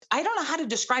I don't know how to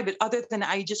describe it other than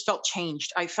I just felt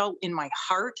changed. I felt in my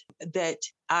heart that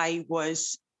I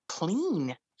was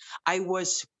clean. I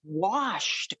was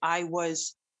washed. I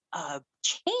was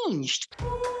changed.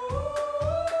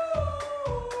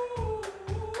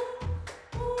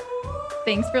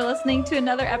 Thanks for listening to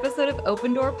another episode of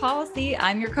Open Door Policy.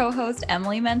 I'm your co-host,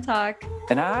 Emily Mentok.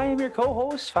 And I am your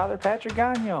co-host, Father Patrick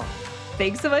Gagno.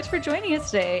 Thanks so much for joining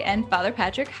us today. And Father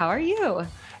Patrick, how are you?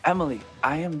 Emily,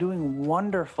 I am doing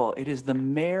wonderful. It is the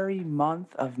merry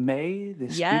month of May,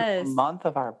 this beautiful month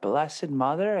of our Blessed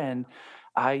Mother. And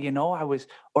I was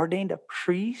ordained a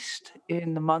priest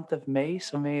in the month of May.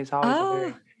 So May is always a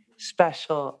very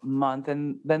special month.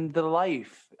 And then the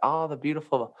life, all the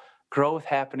beautiful growth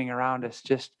happening around us,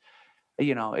 just,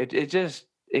 it just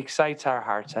excites our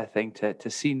hearts, I think, to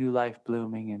see new life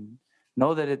blooming and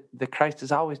know that the Christ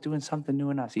is always doing something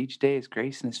new in us. Each day His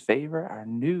grace and His favor are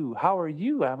new. How are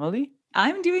you, Emily?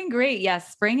 I'm doing great.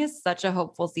 Yes, spring is such a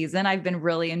hopeful season. I've been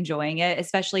really enjoying it,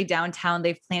 especially downtown.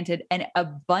 They've planted an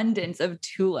abundance of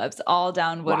tulips all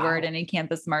down Woodward and in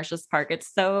Campus Martius Park. It's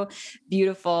so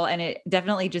beautiful. And it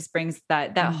definitely just brings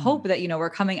that hope that, we're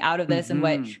coming out of this. And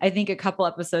what I think a couple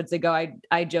episodes ago,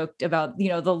 I joked about,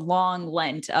 the long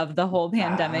Lent of the whole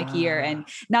pandemic year. And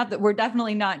not that we're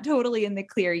definitely not totally in the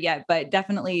clear yet, but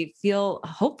definitely feel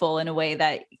hopeful in a way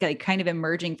that kind of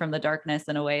emerging from the darkness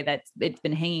in a way that's it's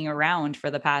been hanging around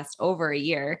for the past over a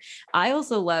year. I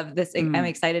also love this. I'm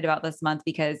excited about this month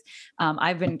because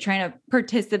I've been trying to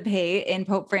participate in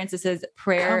Pope Francis's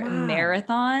prayer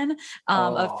marathon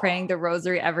of praying the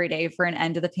rosary every day for an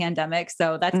end to the pandemic.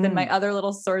 So that's been my other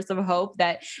little source of hope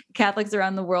that Catholics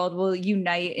around the world will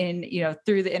unite in,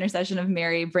 through the intercession of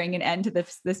Mary, bring an end to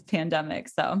this pandemic.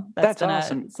 So that's been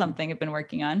awesome. Something I've been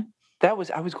working on. I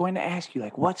was going to ask you,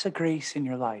 what's a grace in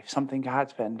your life? Something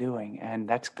God's been doing. And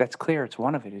that's clear. It's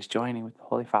one of it is joining with the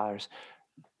Holy Father's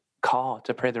call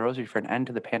to pray the rosary for an end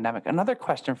to the pandemic. Another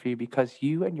question for you, because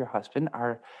you and your husband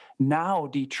are now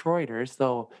Detroiters,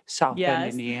 though South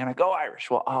Bend, Indiana, go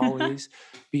Irish, will always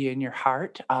be in your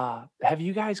heart. Have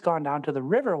you guys gone down to the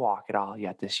Riverwalk at all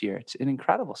yet this year? It's an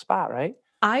incredible spot, right?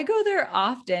 I go there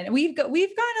often. We've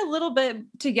gone a little bit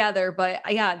together, but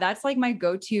yeah, that's like my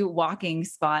go-to walking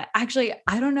spot. Actually,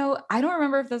 I don't know. I don't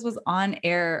remember if this was on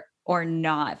air or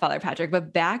not, Father Patrick,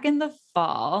 but back in the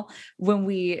fall when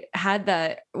we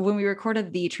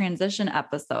recorded the transition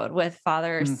episode with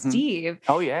Father Steve.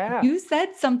 Oh yeah. You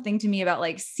said something to me about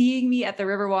seeing me at the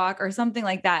Riverwalk or something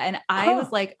like that. And I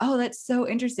was like, oh, that's so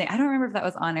interesting. I don't remember if that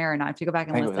was on air or not. I have to go back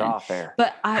and listen. It was off air.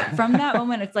 But from that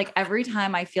moment, it's like every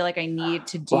time I feel like I need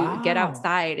to get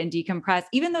outside and decompress,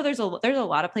 even though there's a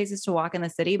lot of places to walk in the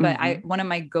city, but one of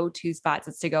my go-to spots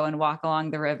is to go and walk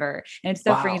along the river. And it's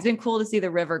so free. It's been cool to see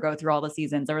the river go through all the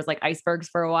seasons. There was icebergs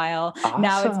for a while. Awesome.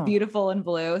 Now it's beautiful and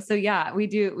blue. So yeah, we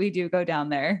do go down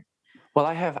there. Well,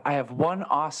 I have one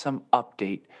awesome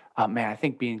update. Man, I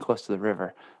think being close to the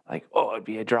river, it'd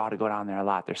be a draw to go down there a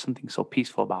lot. There's something so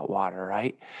peaceful about water,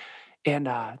 right? And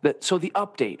so the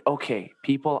update, okay,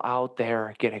 people out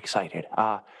there get excited.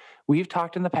 We've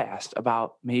talked in the past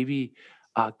about maybe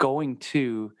going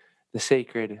to the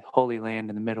sacred Holy Land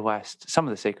in the Midwest, some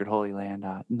of the sacred Holy Land,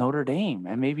 Notre Dame,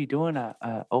 and maybe doing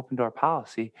a open door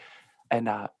policy. And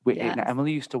and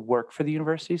Emily used to work for the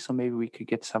university, so maybe we could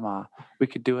get we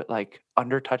could do it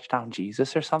under Touchdown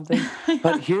Jesus or something.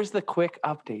 But here's the quick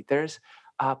update. There's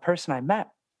a person I met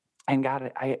and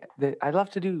I love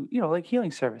to do,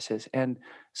 healing services. And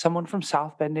someone from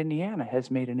South Bend, Indiana has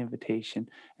made an invitation.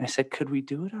 And I said, could we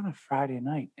do it on a Friday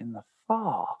night in the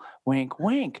fall? Wink,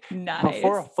 wink. Nice.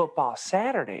 Before a football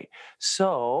Saturday.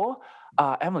 So,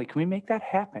 Emily, can we make that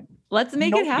happen? Let's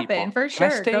make it happen for sure.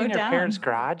 Can I stay in your parents'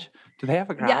 garage? Do they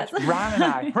have a garage?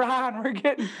 Yes. Ron,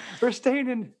 we're staying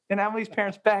in Emily's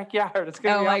parents' backyard. It's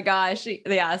gonna be my gosh.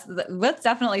 Yes. Let's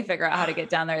definitely figure out how to get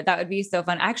down there. That would be so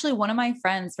fun. Actually, one of my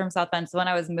friends from South Bend, so when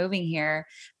I was moving here,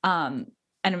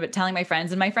 and telling my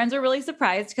friends, and my friends were really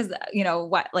surprised because,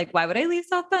 why would I leave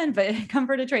South Bend, but come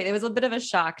for Detroit? It was a bit of a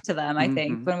shock to them, I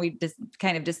think, when we just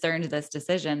kind of discerned this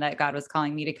decision that God was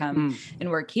calling me to come and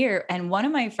work here. And one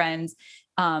of my friends,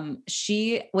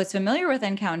 she was familiar with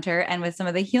Encounter and with some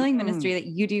of the healing ministry that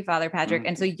you do, Father Patrick.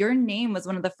 And so your name was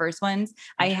one of the first ones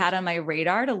I had on my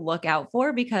radar to look out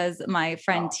for because my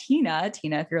friend Tina,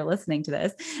 if you're listening to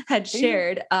this, had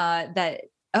shared that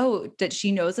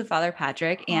she knows of Father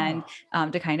Patrick and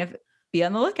to kind of be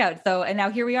on the lookout. So, and now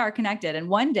here we are connected. And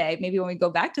one day, maybe when we go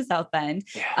back to South Bend,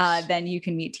 then you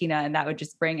can meet Tina and that would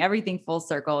just bring everything full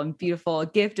circle and beautiful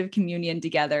gift of communion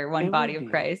together, one body of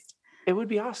Christ. It would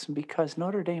be awesome because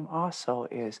Notre Dame also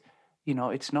is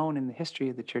it's known in the history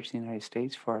of the Church of the United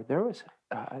States for there was,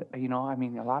 a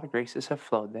lot of graces have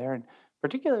flowed there, and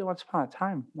particularly once upon a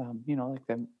time, like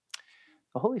the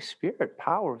Holy Spirit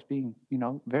power was being,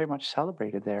 very much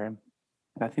celebrated there, and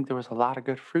I think there was a lot of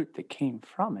good fruit that came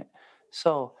from it.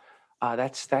 So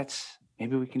that's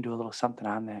maybe we can do a little something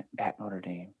on that at Notre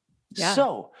Dame. Yeah.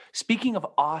 So, speaking of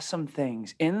awesome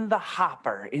things, in the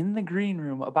hopper, in the green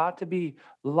room, about to be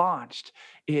launched,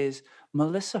 is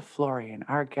Melissa Florian,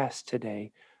 our guest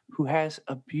today, who has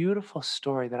a beautiful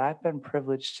story that I've been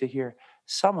privileged to hear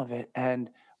some of it, and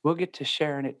we'll get to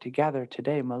sharing it together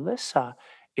today. Melissa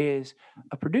is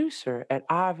a producer at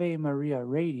Ave Maria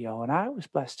Radio, and I was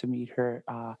blessed to meet her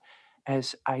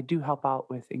as I do help out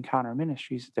with Encounter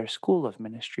Ministries, their School of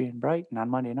Ministry in Brighton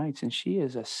on Monday nights, and she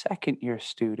is a second year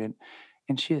student,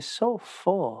 and she is so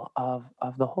full of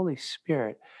the Holy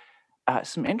Spirit.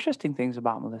 Some interesting things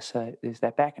about Melissa is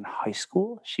that back in high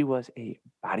school, she was a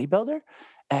bodybuilder,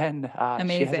 and she has a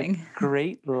Amazing.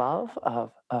 great love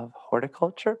of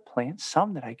horticulture, plants,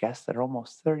 some that I guess that are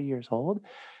almost 30 years old.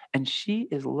 And she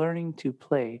is learning to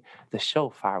play the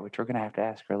shofar, which we're going to have to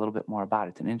ask her a little bit more about.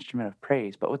 It's an instrument of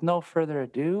praise. But with no further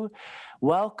ado,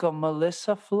 welcome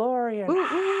Melissa Florian. Ooh,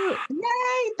 ooh.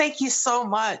 Yay! Thank you so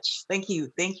much. Thank you.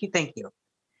 Thank you. Thank you.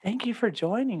 Thank you for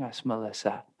joining us,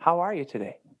 Melissa. How are you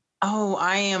today? Oh,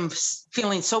 I am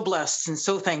feeling so blessed and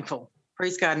so thankful.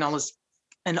 Praise God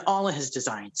and all of his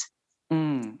designs.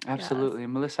 Absolutely.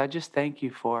 And Melissa, I just thank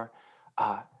you for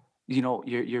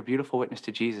your beautiful witness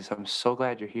to Jesus. I'm so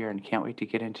glad you're here and can't wait to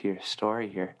get into your story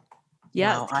here.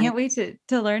 Yes, Wow, can't wait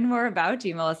to learn more about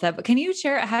you, Melissa. But can you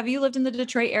share, have you lived in the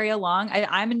Detroit area long?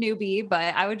 I'm a newbie,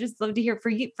 but I would just love to hear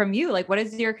from you. Like, what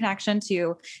is your connection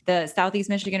to the Southeast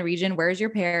Michigan region? Where's your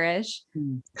parish?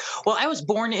 Well, I was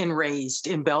born and raised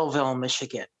in Belleville,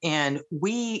 Michigan, and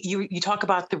you talk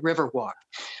about the Riverwalk.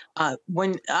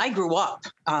 When I grew up,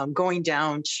 going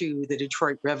down to the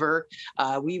Detroit River,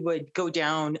 we would go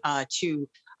down to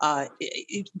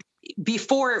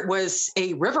before it was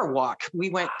a river walk, we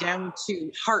went down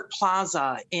to Hart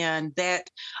Plaza and that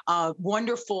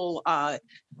wonderful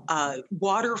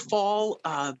waterfall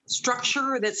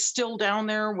structure that's still down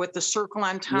there with the circle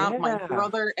on top. My Yeah.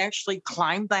 brother actually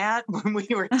climbed that when we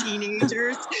were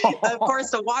teenagers. Of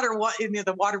course, the water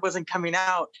wasn't coming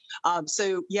out.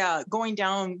 So yeah, going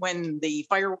down when the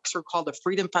fireworks were called the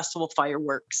Freedom Festival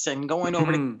fireworks and going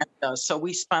over to Canada. So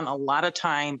we spent a lot of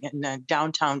time in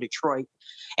downtown Detroit.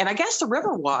 And I guess the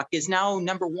Riverwalk is now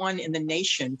number one in the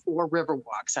nation for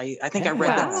Riverwalks. I think I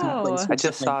read that someplace. Wow. I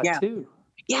just saw it Yeah. too.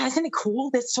 Yeah, isn't it cool?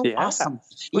 That's so Yeah. awesome.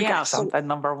 We Yeah, got something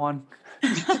number one.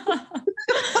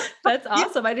 That's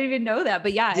awesome. I didn't even know that,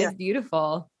 but yeah, it's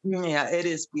beautiful. Yeah, it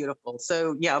is beautiful.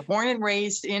 So yeah, born and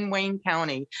raised in Wayne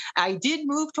County. I did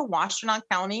move to Washtenaw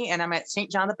County and I'm at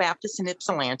St. John the Baptist in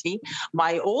Ypsilanti.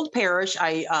 My old parish,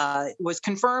 I was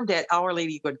confirmed at Our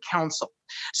Lady Good Counsel.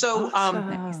 So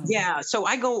Awesome. yeah, so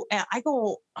I go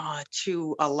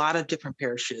to a lot of different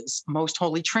parishes. Most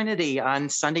Holy Trinity on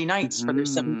Sunday nights for their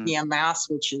 7 p.m. Mass,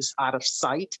 which is out of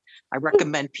sight. I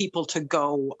recommend people to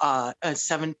go at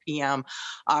 7 p.m.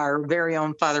 Our very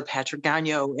own Father Patrick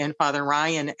Gagno and Father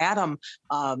Ryan Adam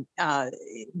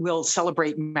will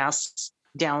celebrate Mass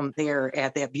down there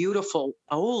at that beautiful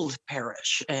old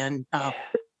parish. And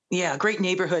yeah, great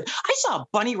neighborhood. I saw a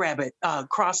bunny rabbit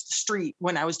cross the street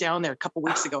when I was down there a couple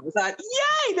weeks ago. I thought,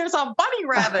 yay, there's a bunny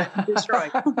rabbit in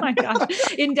Detroit. Oh my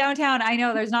gosh. In downtown, I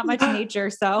know there's not much nature,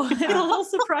 so it's a little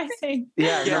surprising.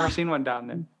 Yeah, I've never seen one down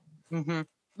there. Mm-hmm.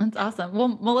 That's awesome.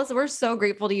 Well, Melissa, we're so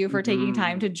grateful to you for taking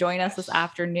time to join us this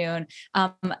afternoon.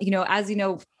 As you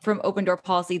know, from Open Door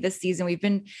Policy this season, we've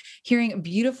been hearing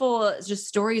beautiful just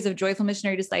stories of joyful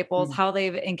missionary disciples, how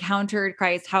they've encountered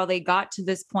Christ, how they got to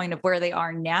this point of where they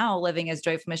are now living as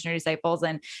joyful missionary disciples.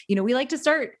 And, we like to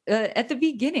start at the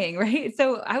beginning, right?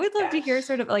 So I would love to hear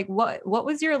sort of like, what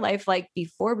was your life like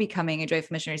before becoming a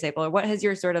joyful missionary disciple? Or what has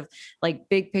your sort of like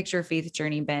big picture faith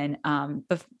journey been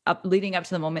leading up to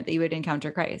the moment that you would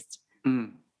encounter Christ?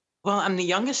 Well, I'm the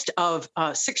youngest of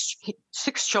six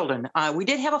children. We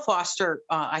did have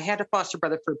I had a foster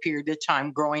brother for a period of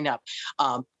time growing up.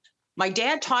 My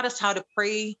dad taught us how to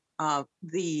pray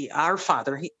Our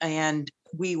Father, and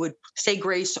we would say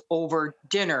grace over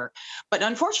dinner. But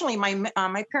unfortunately,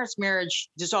 my parents' marriage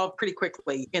dissolved pretty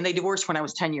quickly, and they divorced when I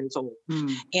was 10 years old.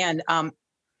 And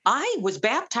I was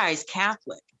baptized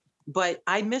Catholic, but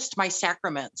I missed my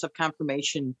sacraments of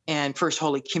confirmation and First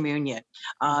Holy Communion.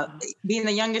 Being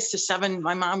the youngest of 7,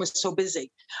 my mom was so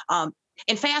busy.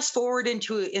 And fast forward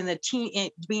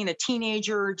being a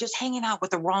teenager, just hanging out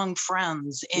with the wrong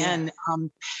friends. And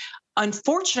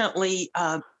unfortunately,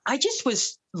 I just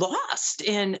was lost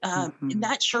and Mhm.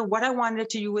 not sure what I wanted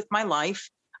to do with my life.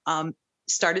 Um,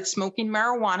 Started smoking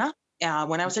marijuana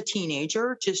when I was a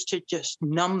teenager, just to just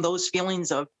numb those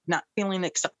feelings of not feeling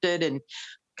accepted and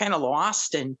kind of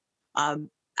lost. And um,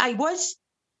 I was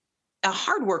a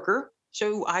hard worker,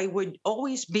 so I would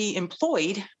always be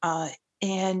employed.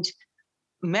 And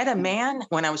met a man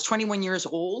when I was 21 years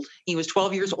old. He was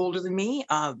 12 years older than me.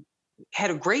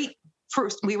 Had a great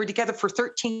first. We were together for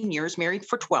 13 years, married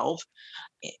for 12.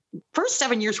 First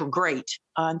 7 years were great.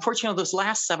 Unfortunately, those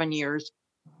last 7 years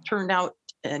turned out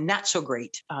not so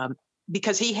great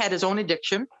because he had his own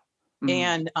addiction, Mm,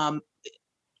 and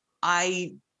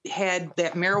I had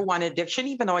that marijuana addiction,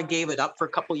 even though I gave it up for a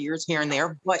couple of years here and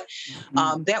there. But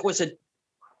mhm, that was a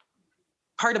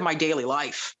part of my daily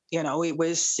life. It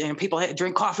was, and people had to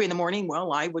drink coffee in the morning.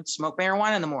 Well, I would smoke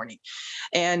marijuana in the morning,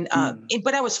 and mm,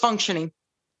 but I was functioning.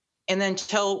 And then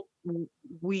until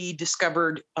we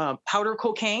discovered powder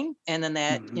cocaine, and then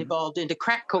that mhm, evolved into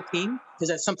crack cocaine because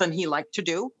that's something he liked to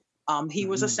do. He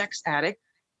was a mhm, sex addict,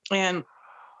 and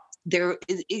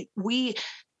we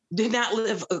did not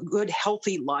live a good,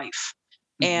 healthy life.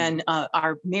 mhm. And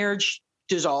our marriage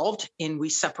dissolved, and we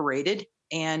separated.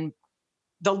 And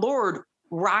the Lord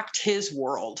rocked his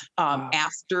world Wow.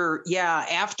 after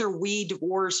we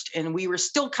divorced, and we were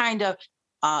still kind of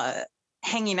uh,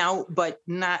 hanging out, but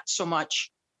not so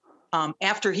much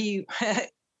after he.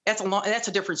 That's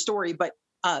a different story. But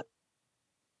uh,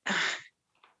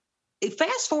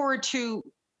 fast forward to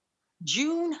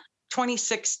June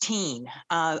 2016.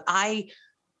 I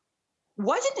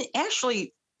wasn't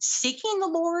actually seeking the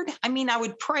Lord. I mean, I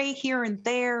would pray here and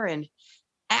there and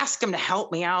ask him to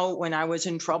help me out when I was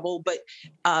in trouble, but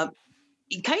uh,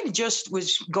 he kind of just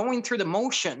was going through the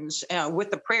motions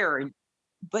with the prayer.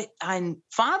 But on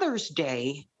Father's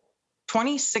Day,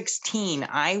 2016,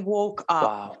 I woke up.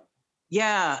 Wow.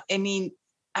 Yeah, I mean,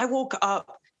 I woke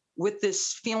up with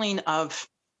this feeling of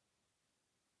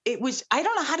I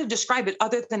don't know how to describe it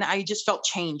other than I just felt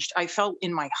changed. I felt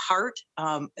in my heart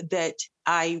that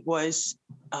I was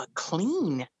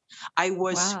clean. I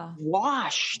was Wow.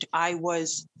 washed. I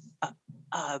was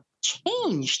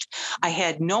changed. I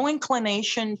had no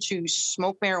inclination to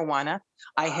smoke marijuana.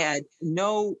 I had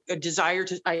no desire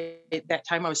to. At that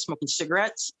time, I was smoking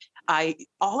cigarettes.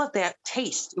 All of that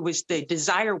taste. It was the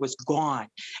desire was gone,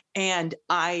 and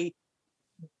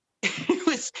it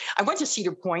was. I went to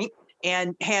Cedar Point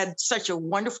and had such a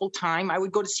wonderful time. I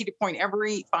would go to Cedar Point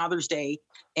every Father's Day,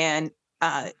 and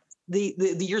uh, the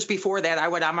years before that, I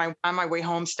would on my way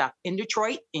home stop in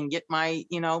Detroit and get my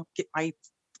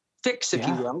fix, if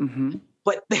you Yeah. will. Mhm.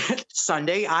 But that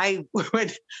Sunday, I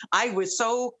was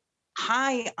so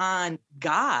high on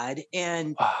God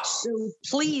and Wow. so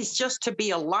pleased just to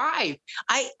be alive.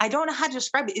 I don't know how to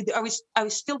describe it. I was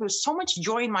still there was so much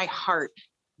joy in my heart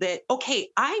that okay,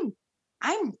 I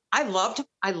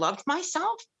loved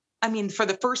myself. I mean, for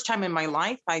the first time in my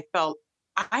life, I felt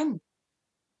I'm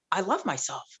I love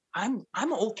myself. I'm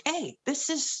okay. This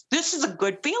is a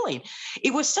good feeling.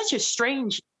 It was such a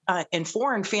strange and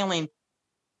foreign feeling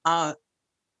uh,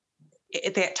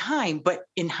 at that time, but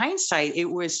in hindsight, it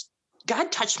was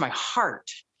God touched my heart,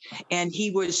 and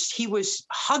he was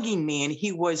hugging me, and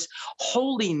he was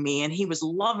holding me, and he was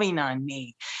loving on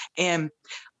me. And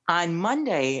on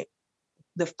Monday,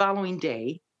 the following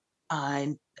day,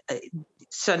 on uh,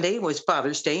 Sunday was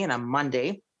Father's Day, and on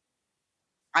Monday,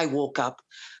 I woke up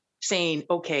saying,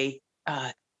 "Okay,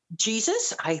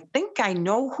 Jesus, I think I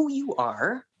know who you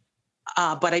are,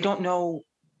 but I don't know.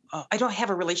 I don't have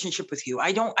a relationship with you.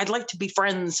 I don't. I'd like to be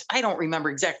friends. I don't remember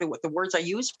exactly what the words I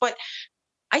used, but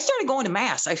I started going to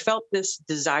mass. I felt this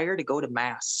desire to go to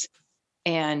mass,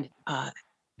 and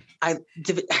I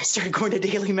started going to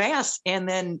daily mass, and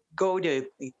then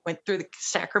went through the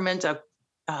sacrament of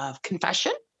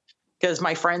confession because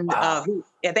my friend Wow. who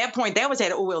at that point that was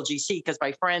at OLGC because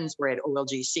my friends were at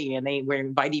OLGC and they were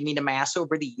inviting me to mass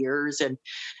over the years,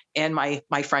 and my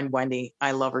friend Wendy,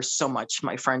 I love her so much.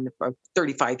 My friend for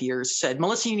 35 years said,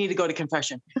 "Melissa, you need to go to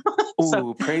confession." So,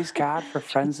 Ooh, praise God for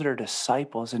friends that are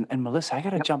disciples. And Melissa, I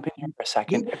got to yep, jump in here for a you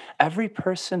second. did. Every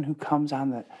person who comes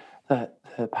on the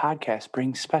podcast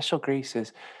brings special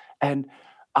graces. And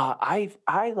I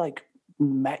like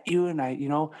met you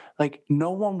and like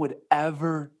no one would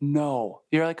ever know.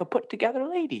 You're like a put together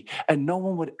lady and no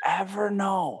one would ever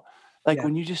know. Like Yeah.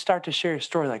 when you just start to share your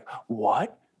story, like,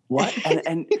 what? What?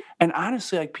 And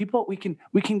honestly, like people, we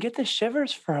can get the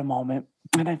shivers for a moment.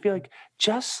 And I feel like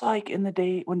just like in the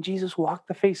day when Jesus walked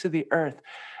the face of the earth,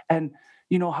 and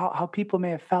how people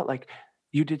may have felt like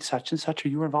you did such and such, or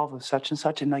you were involved with such and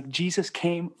such, and like Jesus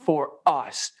came for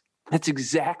us. That's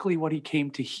exactly what he came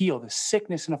to heal, the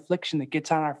sickness and affliction that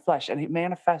gets on our flesh. And it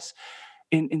manifests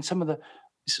in some of the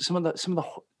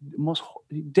most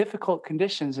difficult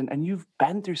conditions. And you've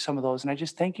been through some of those. And I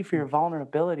just thank you for your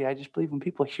vulnerability. I just believe when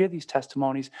people hear these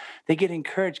testimonies, they get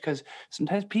encouraged, because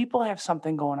sometimes people have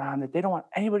something going on that they don't want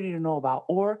anybody to know about,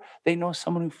 or they know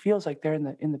someone who feels like they're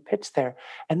in the pits there.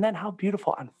 And then how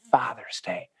beautiful on Father's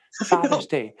Day. I know. Father's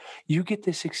Day, you get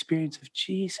this experience of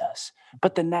Jesus,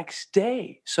 but the next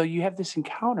day, so you have this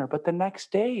encounter, but the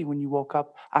next day when you woke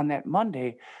up on that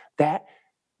Monday, that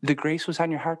the grace was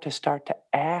on your heart to start to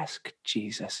ask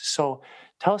Jesus. So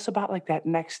tell us about like that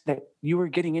you were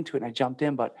getting into it and I jumped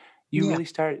in, but you Yeah. really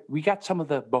started, we got some of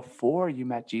the before you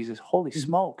met Jesus, holy Mhm.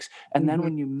 smokes. And then Mhm.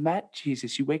 when you met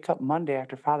Jesus, you wake up Monday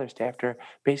after Father's Day, after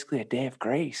basically a day of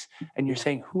grace, and you're Yeah.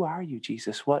 saying, who are you,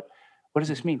 Jesus? What does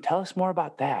this mean? Tell us more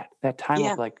about that time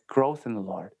Yeah. of like growth in the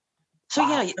Lord. So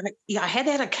yeah, Wow. I had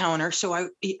that encounter. So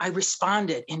I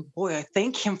responded, and boy, I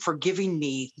thank him for giving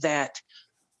me that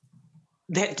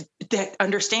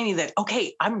understanding that,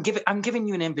 okay, I'm giving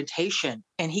you an invitation,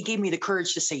 and he gave me the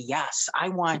courage to say yes. I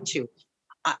want to.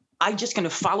 I'm just going to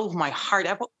follow my heart.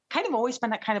 Kind of always been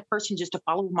that kind of person, just to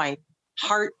follow my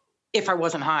heart if I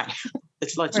wasn't high.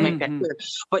 Let's make Right. that Hmm. clear.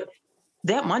 But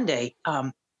that Monday,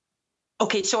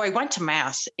 okay, so I went to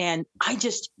mass, and I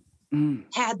just Mm.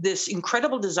 had this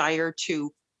incredible desire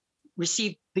to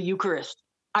receive the Eucharist.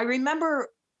 I remember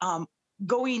um,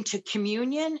 going to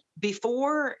communion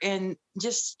before, and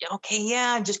just, okay,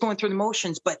 yeah, I'm just going through the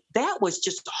motions, but that was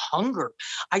just a hunger.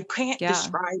 I can't Yeah.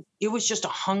 describe, it was just a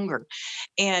hunger.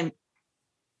 And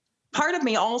part of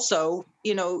me also,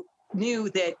 knew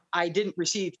that I didn't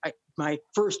receive my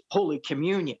first Holy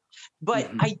Communion,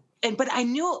 but Hmm. I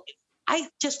knew, I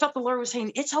just felt the Lord was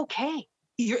saying, it's okay.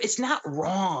 It's not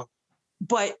wrong,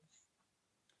 but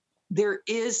there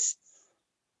is,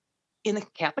 in the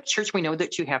Catholic Church, we know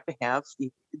that you have to have,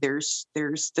 there's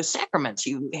the sacraments.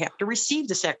 You have to receive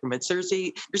the sacraments. There's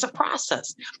a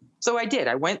process. So I did.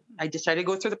 I decided to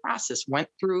go through the process. Went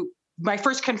through my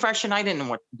first confession. I didn't know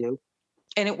what to do,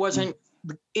 and it wasn't.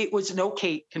 It was an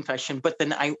okay confession, but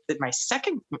then my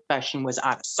second confession was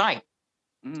out of sight.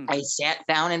 Mm. I sat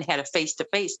down and had a face to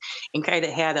face, and kind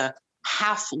of had a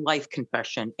half life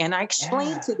confession. And I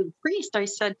explained to Yeah. the priest. I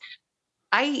said,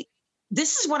 I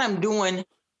this is what I'm doing,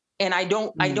 and I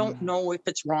don't Mm. know if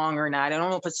it's wrong or not. I don't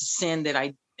know if it's a sin that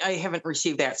I haven't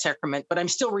received that sacrament, but I'm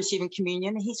still receiving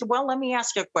communion. And he said, well, let me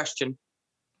ask you a question.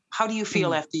 How do you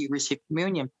feel Mm. after you receive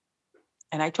communion?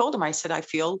 And I told him, I said, I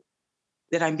feel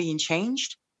that I'm being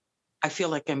changed. I feel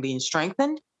like I'm being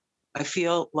strengthened. I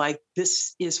feel like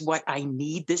this is what I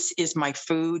need. This is my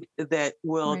food that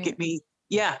will Right. get me.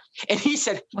 Yeah. And he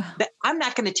said Wow. that I'm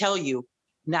not going to tell you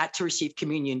not to receive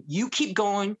communion. You keep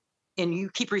going and you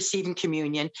keep receiving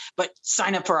communion, but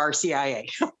sign up for RCIA,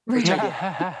 which I Right.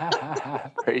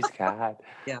 did. Praise God.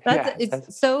 Yeah. That's Yeah, it's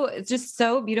that's so it's just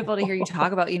so beautiful to hear you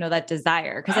talk about, that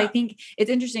desire. Cause I think it's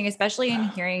interesting, especially in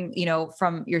hearing,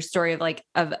 from your story of like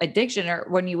of addiction, or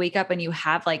when you wake up and you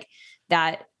have like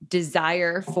that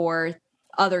desire for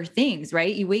other things,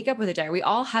 right? You wake up with a desire. We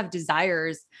all have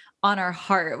desires on our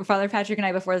heart. Father Patrick and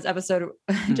I, before this episode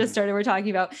just mm, started, we're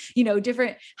talking about,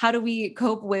 different, how do we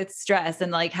cope with stress,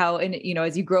 and like how, and,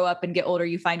 as you grow up and get older,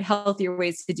 you find healthier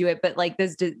ways to do it. But like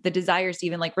the desires to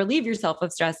even like relieve yourself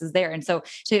of stress is there. And so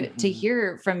to mhm.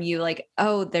 hear from you, like,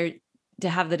 oh, there, to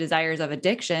have the desires of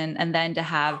addiction, and then to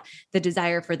have the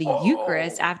desire for the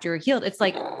Eucharist Oh. after you're healed, it's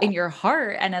like in your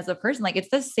heart and as a person, like it's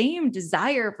the same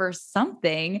desire for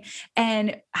something.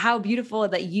 And how beautiful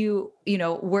that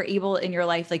were able in your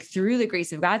life, like through the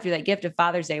grace of God, through that gift of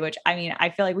Father's Day, which, I mean, I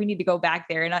feel like we need to go back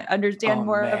there and understand Oh,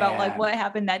 more about like man. what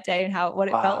happened that day and what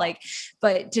it felt Wow. like.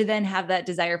 But to then have that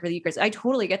desire for the Eucharist, I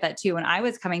totally get that too. When I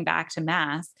was coming back to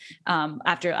Mass,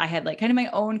 after I had like kind of my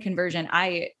own conversion,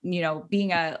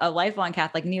 being a lifelong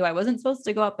Catholic, knew I wasn't supposed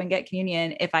to go up and get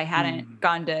communion if I hadn't Mm,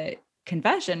 gone to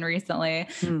confession recently.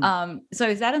 mm. So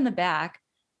I sat in the back,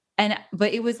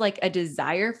 but it was like a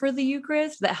desire for the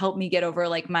Eucharist that helped me get over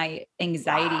like my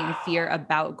anxiety and fear Wow.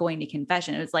 about going to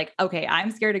confession. It was like, okay,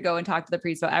 I'm scared to go and talk to the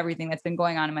priest about everything that's been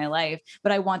going on in my life,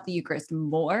 but I want the Eucharist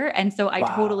more. And so I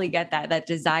Wow. totally get that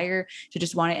desire to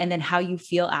just want it. And then how you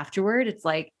feel afterward, it's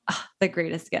like the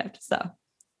greatest gift. So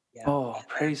Yeah. Oh,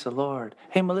 praise the Lord.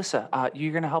 Hey, Melissa,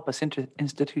 you're going to help us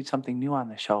institute something new on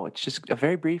the show. It's just a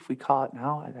very brief, we call it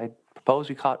now. I propose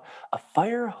we call it a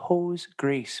fire hose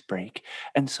grace break.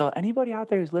 And so, anybody out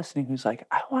there who's listening who's like,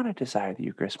 I want to desire the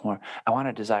Eucharist more, I want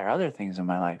to desire other things in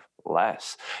my life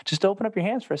less, just open up your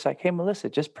hands for a sec. Hey, Melissa,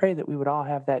 just pray that we would all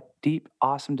have that deep,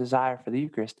 awesome desire for the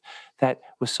Eucharist that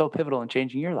was so pivotal in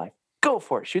changing your life. Go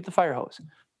for it. Shoot the fire hose.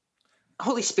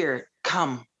 Holy Spirit,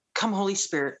 come, Holy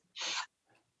Spirit.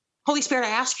 Holy Spirit, I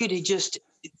ask you to just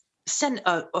send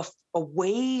a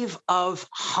wave of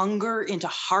hunger into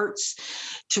hearts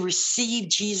to receive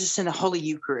Jesus in the Holy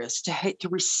Eucharist, to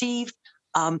receive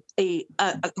a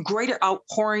greater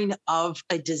outpouring of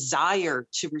a desire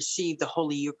to receive the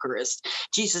Holy Eucharist.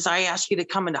 Jesus, I ask you to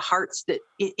come into hearts that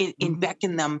in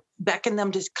beckon them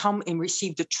to come and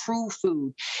receive the true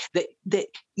food, that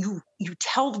you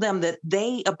tell them that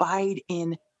they abide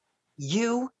in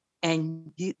you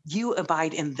and you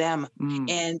abide in them, Mm.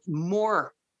 and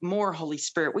more Holy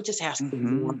Spirit. We just ask for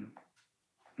more.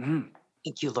 Mm.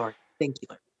 Thank you, Lord. Thank you,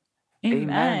 Lord.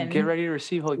 Amen. Get Amen. ready to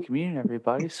receive Holy Communion,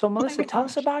 everybody. So, Oh my Melissa, tell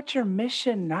us gosh. about your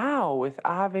mission now with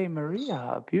Ave Maria,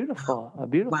 a beautiful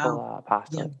Wow. Yeah.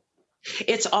 apostolate.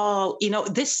 It's all,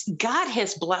 this God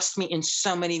has blessed me in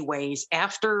so many ways.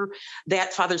 After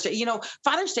that Father's Day,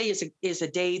 Father's Day is a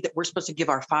day that we're supposed to give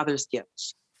our fathers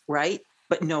gifts, right?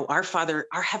 But no, our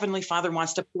Heavenly Father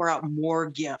wants to pour out more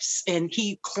gifts. And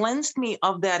He cleansed me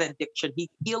of that addiction. He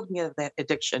healed me of that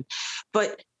addiction.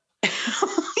 But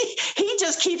He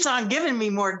just keeps on giving me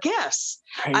more gifts.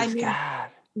 I Praise mean, God.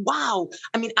 wow.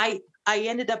 I mean, I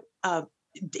ended up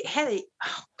had a,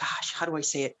 oh gosh, how do I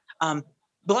say it?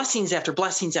 Blessings after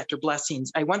blessings after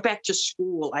blessings. I went back to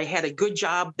school. I had a good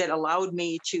job that allowed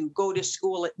me to go to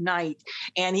school at night,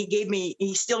 and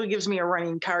he still gives me a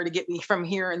running car to get me from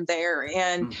here and there.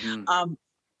 And Hmm.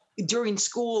 during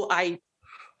school, I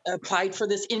applied for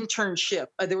this internship.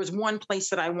 There was one place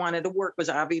that I wanted to work, was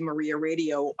Ave Maria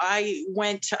Radio. I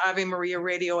went to Ave Maria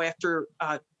Radio after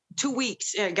 2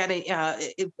 weeks. I got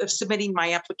of submitting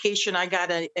my application. I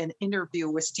got an interview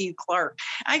with Steve Clark.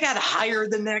 I got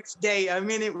hired the next day. I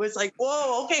mean, it was like,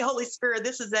 whoa, okay, Holy Spirit,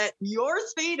 this is at your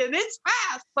speed and it's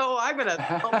fast. So I'm gonna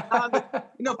put on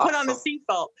the Awesome.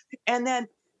 seatbelt. And then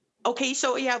okay,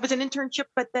 so yeah, it was an internship,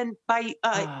 but then by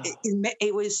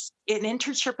it was an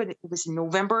internship, and it was in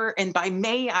November, and by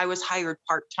May I was hired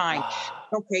part time. Wow.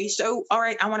 Okay, so all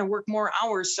right, I want to work more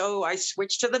hours, so I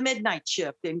switched to the midnight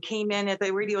shift and came in at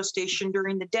the radio station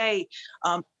during the day.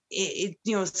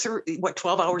 Through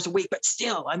 12 hours a week, but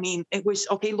still, I mean, it was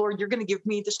okay. Lord, you're going to give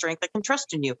me the strength. I can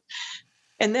trust in you.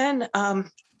 And then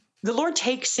the Lord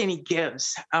takes and He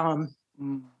gives. Mm.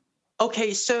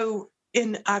 Okay, so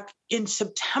in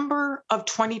September of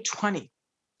 2020,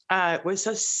 it was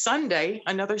a Sunday,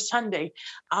 another Sunday.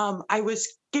 I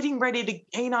was getting ready to,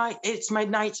 it's my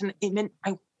nights, and then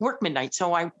I work midnight,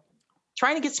 so I'm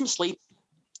trying to get some sleep.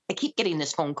 I keep getting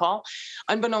this phone call.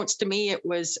 Unbeknownst to me, it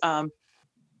was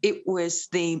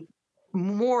the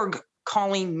morgue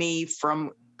calling me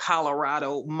from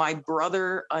Colorado. My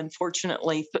brother,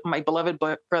 unfortunately, my beloved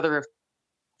brother of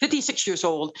 56 years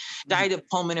old, died of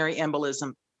pulmonary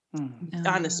embolism Mm.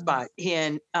 on the Oh. spot.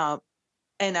 And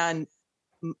on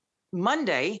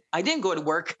Monday, I didn't go to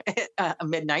work at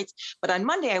midnight, but on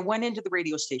Monday I went into the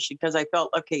radio station because I felt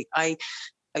okay. I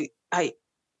I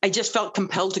I just felt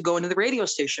compelled to go into the radio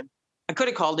station. I could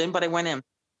have called in, but I went in,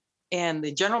 and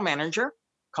the general manager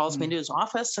calls me Mm. to his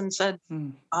office and said,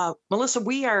 Mm. "Melissa,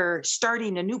 we are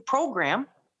starting a new program,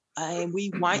 and we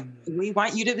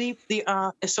want you to be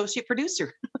the associate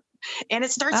producer." And it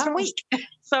starts in a Wow. week.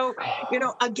 So,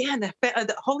 Oh. again,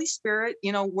 the Holy Spirit,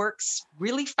 works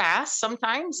really fast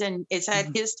sometimes, and it's at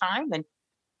Mm. His time. And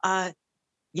uh,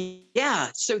 yeah,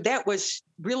 so that was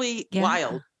really Yeah.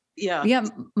 wild. Yeah, Yeah,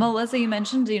 Melissa, you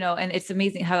mentioned, and it's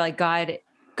amazing how like God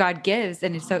gives,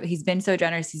 and He's been so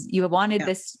generous. You wanted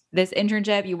yeah, this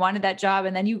internship, you wanted that job,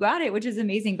 and then you got it, which is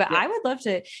amazing. But yep. I would love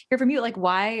to hear from you, like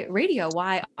why radio?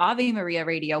 Why Ave Maria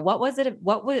Radio? What was it?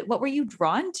 What were you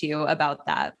drawn to about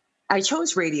that? I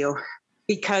chose radio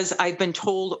because I've been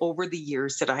told over the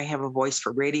years that I have a voice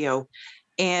for radio,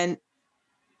 and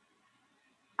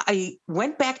I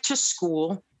went back to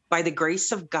school by the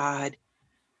grace of God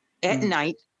at Mm.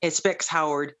 night at Specs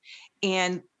Howard.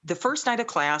 And the first night of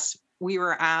class, we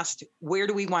were asked, where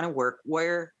do we want to work?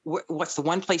 What's the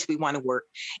one place we want to work?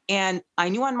 And I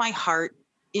knew in my heart,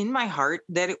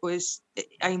 that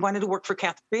I wanted to work for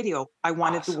Catholic Radio. I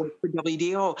wanted to Awesome. work for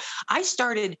WDO. I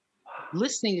started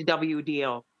listening to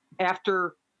WDO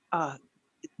after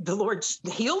the Lord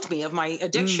healed me of my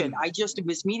addiction. Mm. I just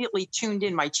was immediately tuned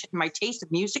in. My taste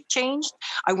of music changed.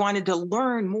 I wanted to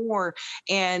learn more,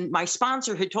 and my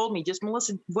sponsor had told me, just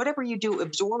Melissa, whatever you do,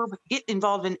 absorb, get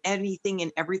involved in anything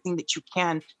and everything that you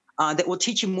can. That will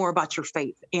teach you more about your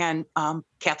faith, and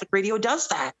Catholic Radio does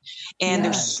that. And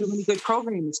there's Amen. so Yes. many good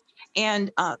programs,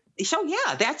 and so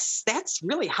yeah, that's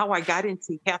really how I got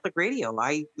into Catholic Radio.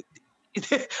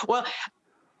 Well,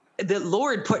 the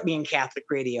Lord put me in Catholic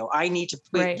radio. I need to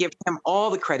Right. give Him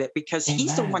all the credit because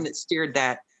He's the one Amen. that steered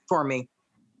that for me.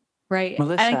 Right. And I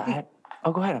Melissa, think,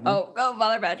 go ahead. oh, go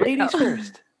Father Patrick. Ladies Go.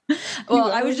 first. Well,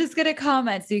 You, I was Emily. just going to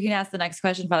comment so you can ask the next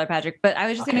question, Father Patrick, but I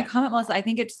was just going Okay. to comment, Melissa. I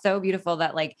think it's so beautiful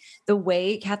that like the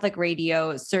way Catholic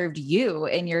radio served you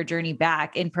in your journey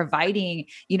back in providing,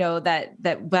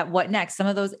 that what next, some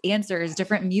of those answers,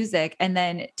 different music, and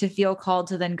then to feel called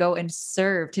to then go and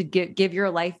serve, to give your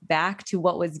life back to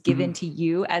what was given to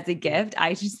you as a gift.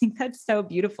 I just think that's so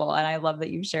beautiful. And I love that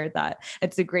you shared that.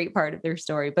 It's a great part of their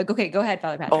story, but okay, go ahead,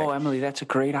 Father Patrick. Oh, Emily, that's a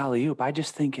great alley-oop. I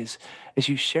just think as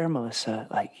you share, Melissa,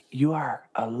 like you are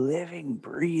a living,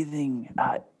 breathing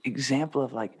example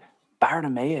of like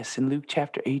Bartimaeus in Luke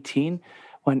chapter 18,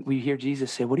 when we hear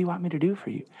Jesus say, "What do you want me to do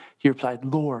for you?" He replied,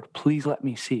 "Lord, please let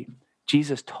me see."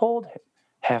 Jesus told him,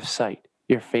 "Have sight.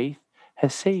 Your faith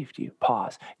has saved you."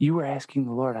 Pause. You were asking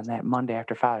the Lord on that Monday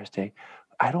after Father's Day,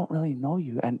 "I don't really know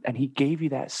you." And he gave you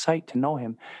that sight to know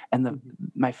him. And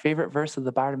my favorite verse of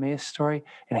the Bartimaeus story,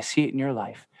 and I see it in your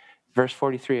life, verse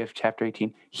 43 of chapter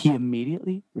 18, he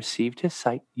immediately received his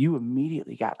sight. You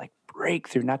immediately got like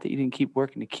breakthrough. Not that you didn't keep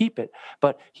working to keep it,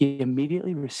 but he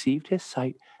immediately received his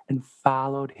sight and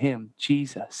followed him,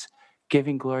 Jesus,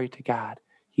 giving glory to God.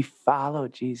 He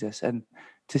followed Jesus. And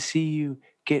to see you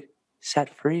get set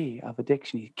free of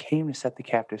addiction, he came to set the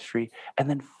captives free, and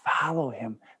then follow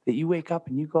him, that you wake up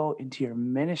and you go into your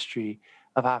ministry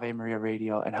of Ave Maria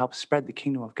Radio and help spread the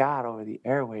kingdom of God over the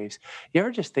airwaves. You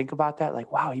ever just think about that? Like,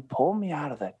 wow, he pulled me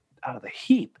out of the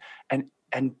heap and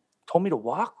told me to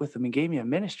walk with him and gave me a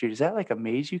ministry. Does that like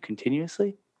amaze you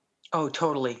continuously? Oh,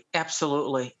 totally.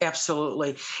 Absolutely.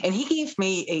 Absolutely. And he gave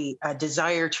me a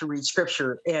desire to read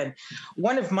scripture. And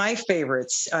one of my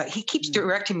favorites, he keeps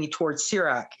directing me towards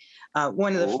Sirach.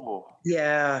 One of the,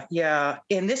 yeah, yeah.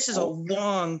 And this is a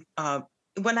long, well,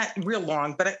 not real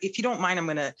long, but if you don't mind, I'm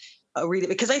going to read it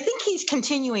because I think he's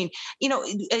continuing.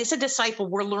 As a disciple,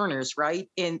 we're learners, right?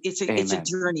 And it's a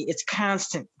journey. It's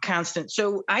constant.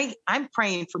 So I'm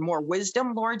praying for more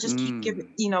wisdom, Lord. Just keep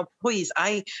giving. Please,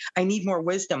 I need more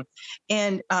wisdom.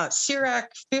 And Sirach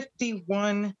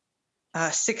 51.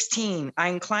 16, I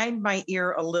inclined my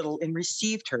ear a little and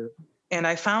received her, and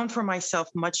I found for myself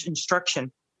much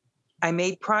instruction. I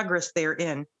made progress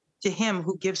therein. To him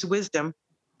who gives wisdom,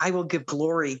 I will give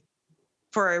glory.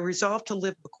 For I resolved to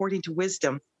live according to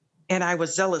wisdom, and I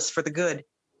was zealous for the good,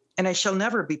 and I shall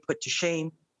never be put to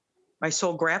shame. My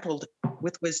soul grappled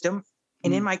with wisdom,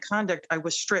 and in my conduct I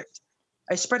was strict.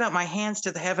 I spread out my hands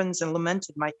to the heavens and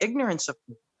lamented my ignorance of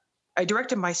her. I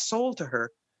directed my soul to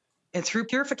her, and through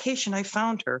purification I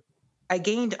found her. I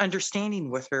gained understanding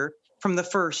with her from the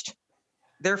first.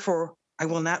 Therefore, I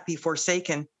will not be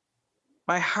forsaken.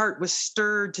 My heart was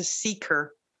stirred to seek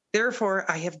her. Therefore,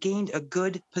 I have gained a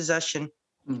good possession.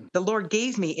 The Lord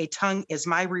gave me a tongue as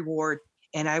my reward,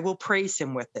 and I will praise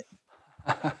him with it.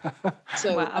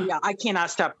 So, Wow. yeah, I cannot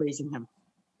stop praising him.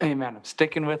 Amen. I'm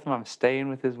sticking with him. I'm staying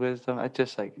with his wisdom. I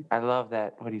just I love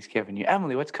that, what he's given you.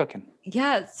 Emily, what's cooking?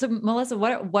 Yeah. So Melissa,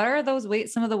 what are those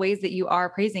ways, some of the ways that you are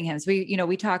praising him? So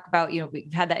we talk about,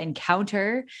 we've had that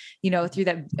encounter, through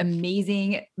that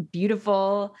amazing,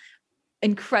 beautiful,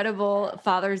 incredible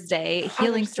Father's Day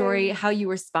healing story, how you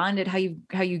responded, how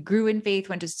you grew in faith,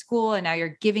 went to school, and now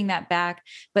you're giving that back.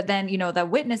 But then, the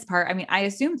witness part, I mean, I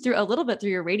assume through a little bit through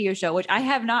your radio show, which I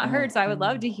have not heard. So I would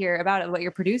love to hear about it, what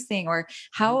you're producing, or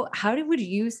how would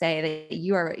you say that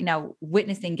you are now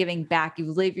witnessing, giving back?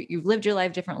 You've lived your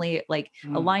life differently, like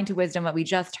aligned to wisdom, what we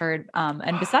just heard.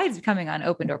 And besides coming on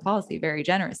Open Door Policy very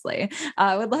generously,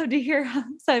 I would love to hear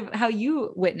how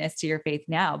you witness to your faith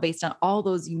now based on all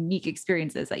those unique experiences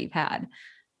that you've had.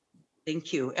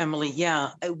 Thank you, Emily. Yeah,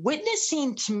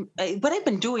 witnessing to what I've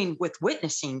been doing with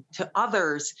witnessing to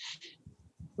others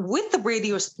with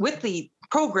the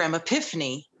program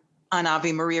Epiphany on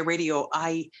Ave Maria Radio.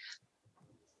 I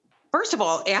first of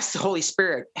all asked the Holy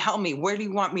Spirit, help me. Where do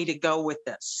you want me to go with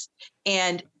this?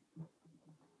 And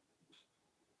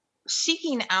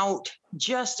seeking out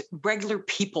just regular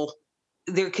people.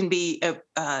 There can be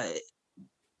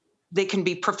they can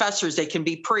be professors, they can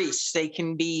be priests, they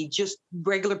can be just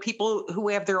regular people who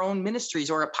have their own ministries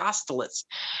or apostolates.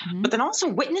 Mm-hmm. But then also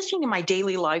witnessing in my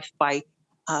daily life by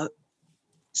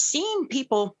seeing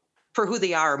people for who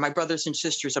they are, my brothers and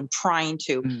sisters. I'm trying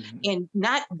to, and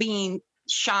not being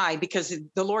shy, because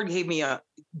the Lord gave me a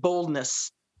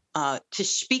boldness to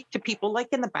speak to people, like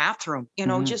in the bathroom,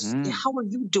 just how are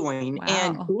you doing? Wow.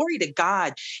 And glory to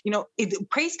God,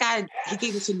 praise God. He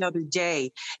gave us another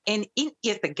day, and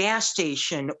at the gas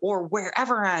station or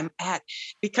wherever I'm at,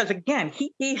 because again,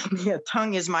 he gave me a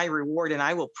tongue as my reward, and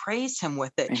I will praise him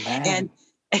with it. Amen. And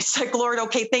it's like, Lord,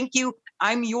 okay, thank you.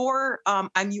 I'm your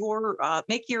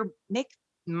make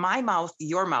my mouth,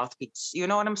 your mouthpiece. You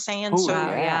know what I'm saying? Oh, So, Wow.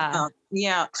 yeah. Yeah.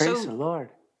 yeah. Praise the So, Lord.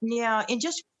 yeah. And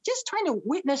just trying to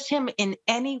witness him in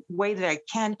any way that I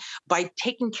can by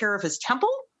taking care of his temple,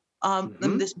 in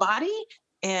Hmm. this body,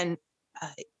 and, uh,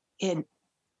 and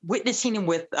witnessing him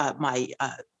with my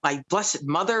blessed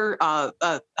mother,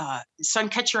 sun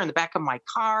catcher in the back of my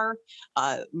car,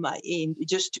 in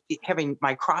just having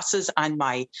my crosses on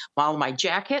all my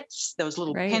jackets, those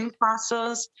little Right. pin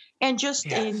crosses, and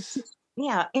Yes.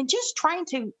 yeah, and just trying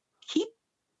to keep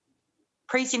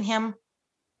praising him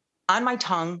on my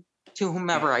tongue to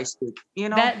whomever Yeah. I speak. You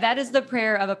know, That is the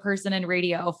prayer of a person in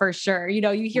radio for sure.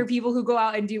 You hear people who go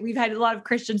out and we've had a lot of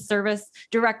Christian service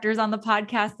directors on the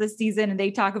podcast this season, and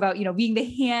they talk about, being the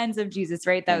hands of Jesus,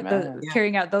 right? The Amen. yeah,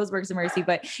 carrying out those works of mercy.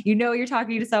 But you're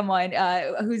talking to someone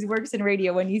who works in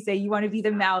radio when you say you want to be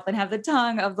the mouth and have the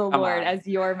tongue of the Come Lord on. as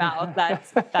your mouth.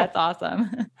 That's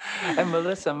awesome. And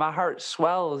Melissa, my heart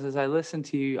swells as I listen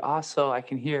to you. Also, I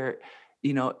can hear,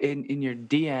 in your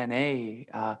DNA,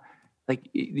 like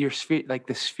your sphere, like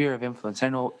the sphere of influence. I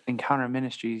know Encounter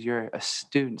Ministries, you're a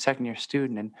student, second year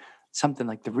student, and something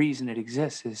like the reason it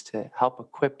exists is to help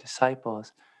equip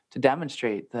disciples to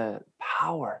demonstrate the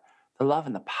power, the love,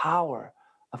 and the power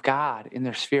of God in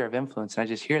their sphere of influence. And I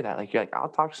just hear that, like you're like, I'll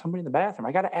talk to somebody in the bathroom.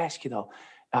 I got to ask you though,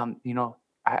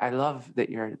 I love that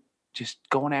you're just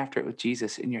going after it with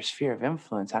Jesus in your sphere of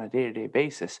influence on a day-to-day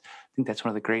basis. I think that's one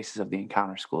of the graces of the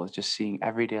Encounter School is just seeing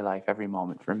everyday life, every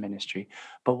moment for ministry.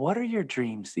 But what are your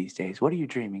dreams these days? What are you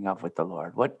dreaming of with the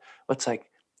Lord? What's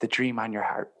like the dream on your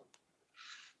heart?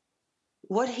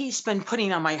 what he's been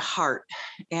putting on my heart,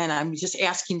 and I'm just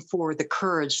asking for the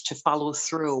courage to follow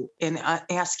through, and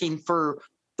asking for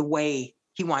the way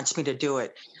he wants me to do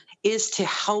it, is to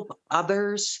help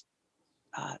others,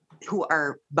 uh, who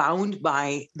are bound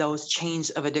by those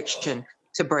chains of addiction,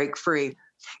 to break free.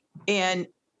 And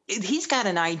he's got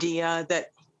an idea that,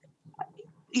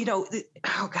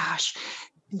 oh gosh,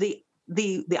 the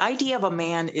idea of a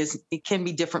man it can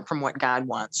be different from what God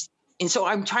wants. And so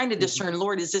I'm trying to Mhm. discern,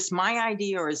 Lord, is this my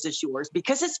idea or is this yours?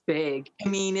 Because it's big. I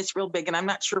mean, it's real big, and I'm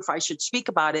not sure if I should speak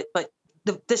about it, but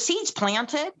the seed's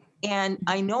planted, and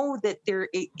I know that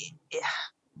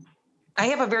I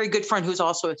have a very good friend who's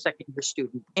also a second year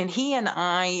student, and he and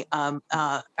I,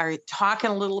 are talking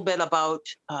a little bit about,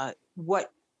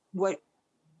 what what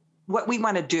what we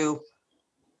want to do.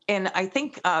 And I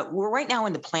think, we're right now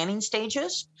in the planning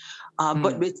stages, but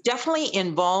Mm. it definitely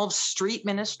involves street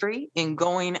ministry and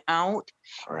going out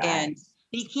Right. and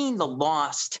seeking the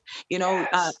lost.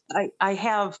 Yes. I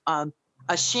have,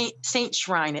 a saint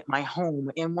shrine at my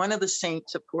home, and one of the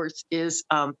saints, of course, is,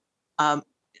 um, uh,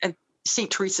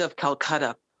 Saint Teresa of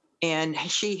Calcutta, and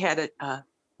she had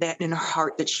that in her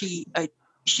heart that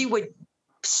she would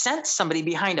sense somebody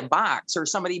behind a box, or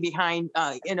somebody behind,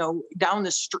 down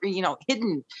the street,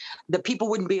 hidden, that people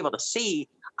wouldn't be able to see.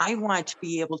 I want to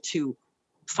be able to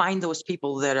find those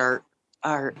people that are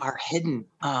hidden,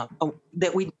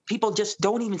 that we people just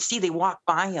don't even see. They walk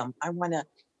by them. I want to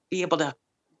be able to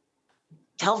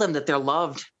tell them that they're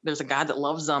loved. There's a God that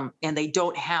loves them, and they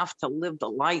don't have to live the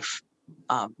life,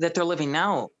 that they're living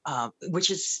now, which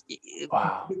is,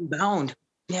 Wow. being bound.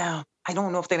 Yeah, I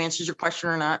don't know if that answers your question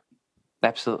or not.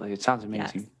 Absolutely. It sounds Yes.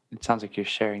 amazing. It sounds like you're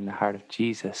sharing the heart of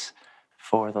Jesus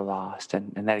for the lost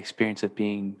and that experience of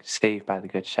being saved by the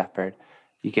Good Shepherd.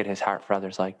 You get his heart for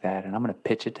others like that. And I'm going to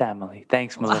pitch it to Emily.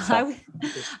 Thanks, I Melissa. was,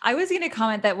 I was going to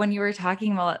comment that when you were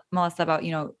talking, Melissa, about,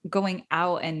 going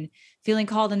out and feeling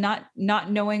called and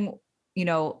not knowing, you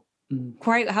know, Mm.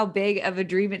 quite how big of a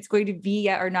dream it's going to be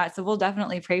yet or not. So we'll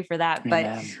definitely pray for that. But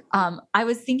Amen. I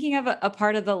was thinking of a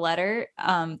part of the letter,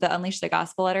 the Unleash the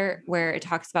Gospel letter, where it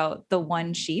talks about the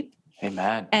one sheep.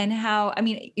 Amen. And how, I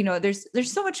mean, there's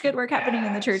so much good work happening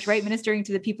in the church, right? Yes. Ministering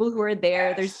to the people who are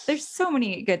there. There's Yes. so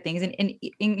many good things in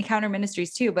encounter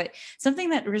ministries too. But something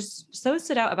that was so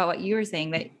stood out about what you were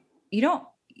saying, that you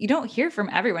don't hear from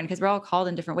everyone, because we're all called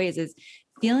in different ways, is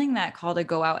feeling that call to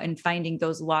go out and finding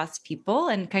those lost people,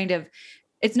 and kind of,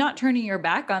 it's not turning your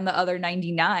back on the other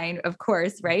 99, of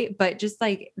course, right? But just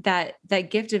like that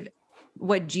gift of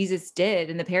what Jesus did,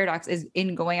 and the paradox is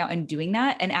in going out and doing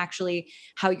that, and actually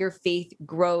how your faith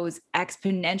grows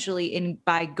exponentially in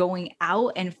by going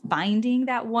out and finding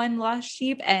that one lost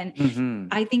sheep. And Hmm.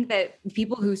 I think that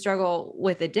people who struggle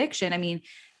with addiction, I mean,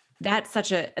 that's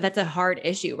a hard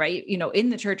issue, right? In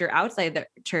the church or outside the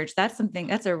church, that's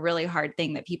a really hard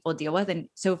thing that people deal with. And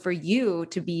so for you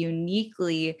to be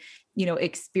uniquely,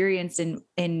 experienced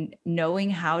in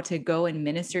knowing how to go and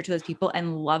minister to those people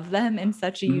and love them in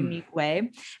such a Mm. unique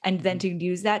way, and then to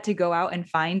use that to go out and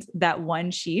find that one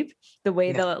sheep, the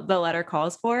way Yeah. the letter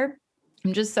calls for,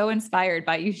 I'm just so inspired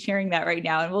by you sharing that right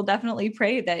now. And we'll definitely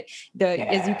pray that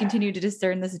as you continue to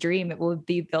discern this dream, it will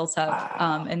be built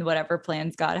up in whatever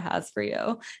plans God has for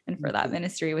you and for that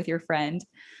ministry with your friend.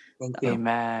 Thank you.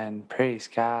 Amen. Praise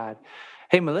God.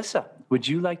 Hey, Melissa, would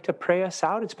you like to pray us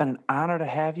out? It's been an honor to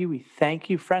have you. We thank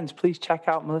you. Friends, please check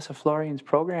out Melissa Florian's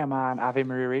program on Ave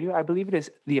Maria Radio. I believe it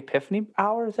is the Epiphany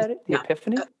Hour. Is that it? The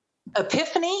Epiphany?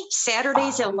 Epiphany,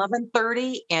 Saturdays at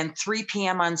 11:30 and 3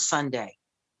 p.m. on Sunday.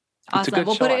 Awesome.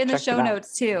 We'll put it in the show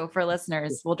notes too for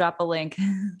listeners. We'll drop a link.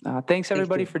 Thanks,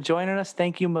 everybody, for joining us.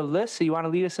 Thank you, Melissa. You want to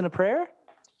lead us in a prayer?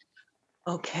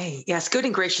 Okay. Yes. Good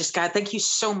and gracious God. Thank you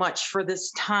so much for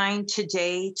this time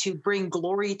today to bring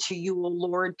glory to you, O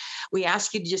Lord. We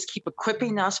ask you to just keep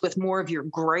equipping us with more of your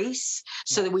grace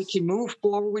so that we can move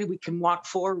forward. We can walk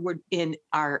forward in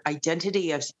our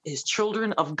identity as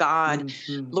children of God.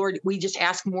 Mm-hmm. Lord, we just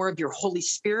ask more of your Holy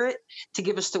Spirit to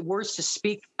give us the words to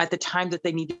speak at the time that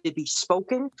they need to be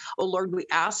spoken. Oh Lord, we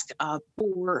ask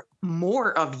for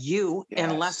more of you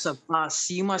and less of us.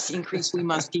 You must increase, we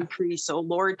must decrease, oh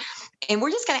Lord. And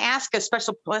we're just going to ask a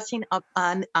special blessing up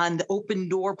on the Open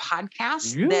Door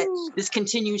podcast that this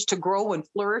continues to grow and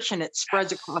flourish and it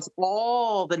spreads across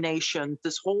all the nations,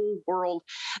 this whole world,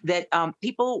 that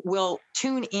people will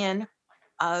tune in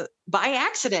by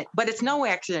accident, but it's no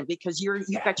accident because you've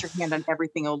got your hand on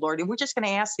everything, oh Lord. And we're just going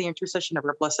to ask the intercession of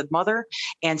our Blessed Mother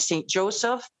and Saint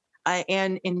Joseph.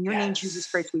 And in your name,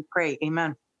 Jesus Christ, we pray.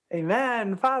 Amen.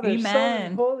 Amen. Father, Son,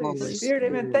 and Holy Spirit.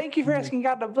 Amen. Thank you for asking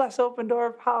God to bless Open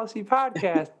Door Policy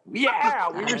Podcast. Yeah,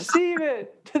 we receive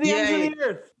it to the ends of the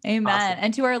earth. Amen. Awesome.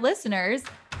 And to our listeners,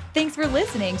 thanks for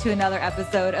listening to another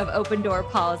episode of Open Door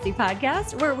Policy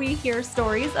Podcast, where we hear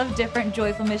stories of different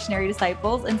joyful missionary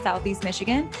disciples in Southeast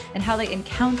Michigan and how they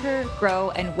encounter,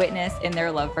 grow, and witness in their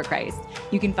love for Christ.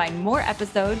 You can find more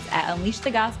episodes at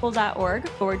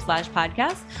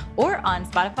unleashthegospel.org/podcast or on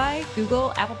Spotify,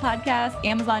 Google, Apple Podcasts,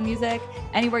 Amazon Music,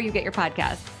 anywhere you get your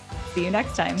podcasts. See you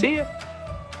next time. See you.